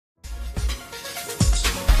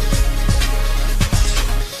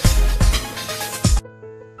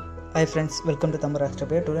Hi friends, welcome to Tamil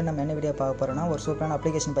Astropedia. Today நம்ம என்ன video பார்க்க போறோம்னா ஒரு சூப்பரான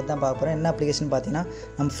அப்ளிகேஷன் பத்தி தான் பார்க்க போறோம். என்ன அப்ளிகேஷன் பார்த்தீங்கன்னா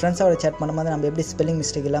நம்ம ஃப்ரெண்ட்ஸோட chat பண்ணும்போது நம்ம எப்படி ஸ்பெல்லிங்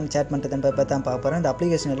மிஸ்டேக் இல்லாம chat பண்றதுன்னு பத்தி தான் பார்க்க போறோம். இந்த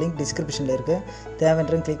அப்ளிகேஷன் லிங்க் டிஸ்கிரிப்ஷன்ல இருக்கு.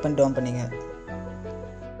 தேவைன்றவங்க கிளிக் பண்ணி டவுன் பண்ணுங்க.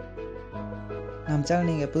 நம்ம சேனல்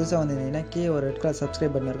நீங்க புதுசா வந்திருந்தீங்கன்னா கீழே ஒரு ரெட் கலர்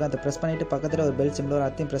சப்ஸ்கிரைப் பட்டன் இருக்கு. அதை பிரஸ் பண்ணிட்டு பக்கத்துல ஒரு பெல் சிம்பல்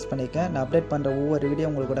அதையும் பிரஸ் பண்ணிக்க. நான் அப்டேட் பண்ற ஒவ்வொரு வீடியோ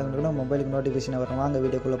உங்களுக்கு உடனே மொபைலுக்கு நோட்டிஃபிகேஷன் வரும். வாங்க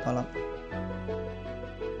வீடியோக்குள்ள போலாம்.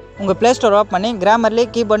 உங்கள் ப்ளே ஸ்டோர் ஓப்பன் பண்ணி கிராமர்லி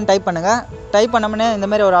கீபோர்டு டைப் பண்ணுங்கள். டைப் பண்ணோம்னே இந்த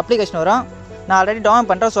மாதிரி ஒரு அப்ளிகேஷன் வரும். நான் ஆல்ரெடி டவுன்லோட்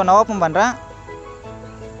பண்ணுறேன், ஸோ நான் ஓப்பன் பண்ணுறேன்.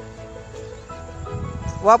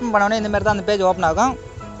 ஓப்பன் பண்ணோடனே இந்த மாதிரி தான் அந்த பேஜ் ஓப்பன் ஆகும்.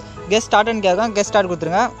 கெஸ்ட் ஸ்டார்ட்னு கேட்கும். கெஸ்ட் ஸ்டார்ட்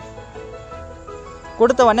கொடுத்துருங்க.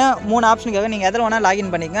 கொடுத்த உடனே 3 ஆப்ஷன் கேட்கும். நீங்கள் எதில் வேணால்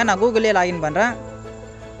லாகின் பண்ணிக்கங்க. நான் கூகுள்லேயே லாகின் பண்ணுறேன்.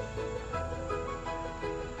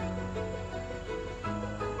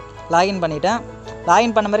 லாகின் பண்ணிவிட்டேன்.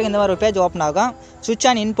 லாகின் பண்ண பிறகு இந்த மாதிரி ஒரு பேஜ் ஓப்பன் ஆகும். சுவிட்ச்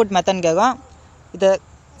ஆன் இன்புட் மெத்தட்னு கேட்கும். இதை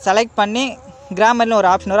செலக்ட் பண்ணி கிராமர்னு ஒரு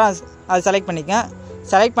ஆப்ஷன் வரும், அது செலக்ட் பண்ணிக்கங்க.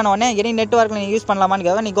 செலக்ட் பண்ண உடனே எனி நெட்வொர்க்கில் நீங்கள் யூஸ் பண்ணலாமான்னு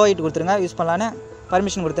கேட்க நீங்கள் கோயிட்டு கொடுத்துருங்க. யூஸ் பண்ணலான்னு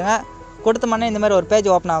பர்மிஷன் கொடுத்துங்க. கொடுத்தோம்னே இந்த மாதிரி ஒரு பேஜ்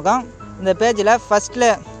ஓப்பன் ஆகும். இந்த பேஜில் ஃபஸ்ட்டில்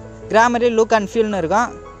கிராமர்லி லுக் அண்ட் ஃபீல்னு இருக்கும்.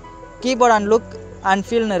 கீபோர்ட் அண்ட் லுக் அண்ட்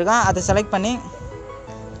ஃபீல்னு இருக்கும். அதை செலக்ட் பண்ணி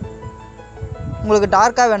உங்களுக்கு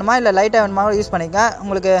டார்க்காக வேணுமா இல்லை லைட்டாக வேணுமா யூஸ் பண்ணிக்கங்க.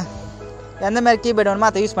 உங்களுக்கு எந்த மாதிரி கீபோர்டு வேணுமோ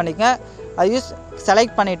அதை யூஸ் பண்ணிக்கங்க. அதை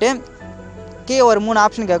செலக்ட் பண்ணிவிட்டு கீ ஒரு 3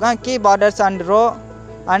 ஆப்ஷன் கேட்கும். Key borders and row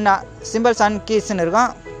and symbols and கீஸ்ன்னு இருக்கும்.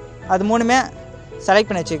 அது 3மே செலக்ட்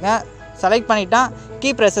பண்ணி வச்சுக்கோங்க. செலக்ட் பண்ணிட்டா கீ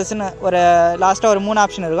ப்ரெஸஸ்ன்னு ஒரு லாஸ்ட்டாக ஒரு 3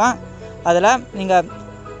 ஆப்ஷன் இருக்கும். அதில் நீங்கள்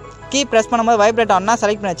கீ ப்ரெஸ் பண்ணும்போது வைப்ரேட் ஆனால்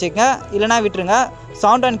செலக்ட் பண்ணி வச்சுக்கோங்க. இல்லைனா விட்டுருங்க.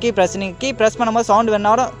 சவுண்ட் அண்ட் கீ ப்ரெஸ், நீங்கள் கீ ப்ரெஸ் பண்ணும்போது சவுண்டு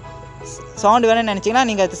வேணும்னு நினச்சிங்கன்னா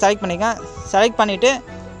நீங்கள் அதை செலக்ட் பண்ணிக்கங்க. செலக்ட் பண்ணிவிட்டு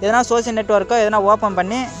எதனா சோஷியல் நெட்வொர்க்கோ எதனா ஓப்பன்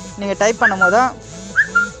பண்ணி நீங்கள் டைப் பண்ணும் போதோ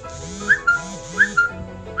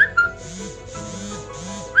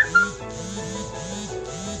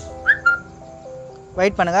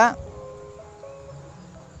வெயிட் பண்ணுங்கள்.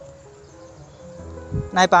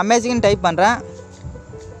 நான் இப்போ அமேசிங்னு டைப் பண்ணுறேன்.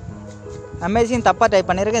 அமேசிங் தப்பாக டைப்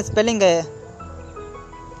பண்ணியிருக்கேன். ஸ்பெல்லிங்கு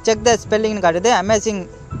செக் த ஸ்பெல்லிங்னு காட்டுது. அமேசிங்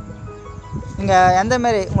நீங்கள்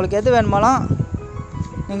எந்தமாரி உங்களுக்கு எது வேணுமாலும்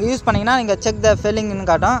நீங்கள் யூஸ் பண்ணிங்கன்னா நீங்கள் செக் த ஸ்பெல்லிங்னு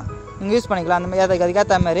காட்டும். நீங்கள் யூஸ் பண்ணிக்கலாம். அந்த மாதிரி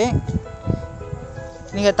அதுக்கேற்ற மாதிரி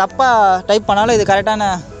நீங்கள் தப்பாக டைப் பண்ணாலும் இது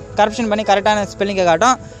கரெக்ஷன் பண்ணி கரெக்டான ஸ்பெல்லிங்கை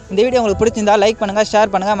காட்டும். இந்த வீடியோ உங்களுக்கு பிடிச்சிருந்தா லைக் பண்ணுங்கள்,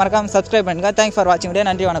 ஷேர் பண்ணுங்கள், மறக்காமல் சப்ஸ்கிரைப் பண்ணுங்கள். தேங்க்ஸ் ஃபார் வாட்சிங் வீடியோ.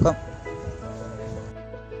 நன்றி, வணக்கம்.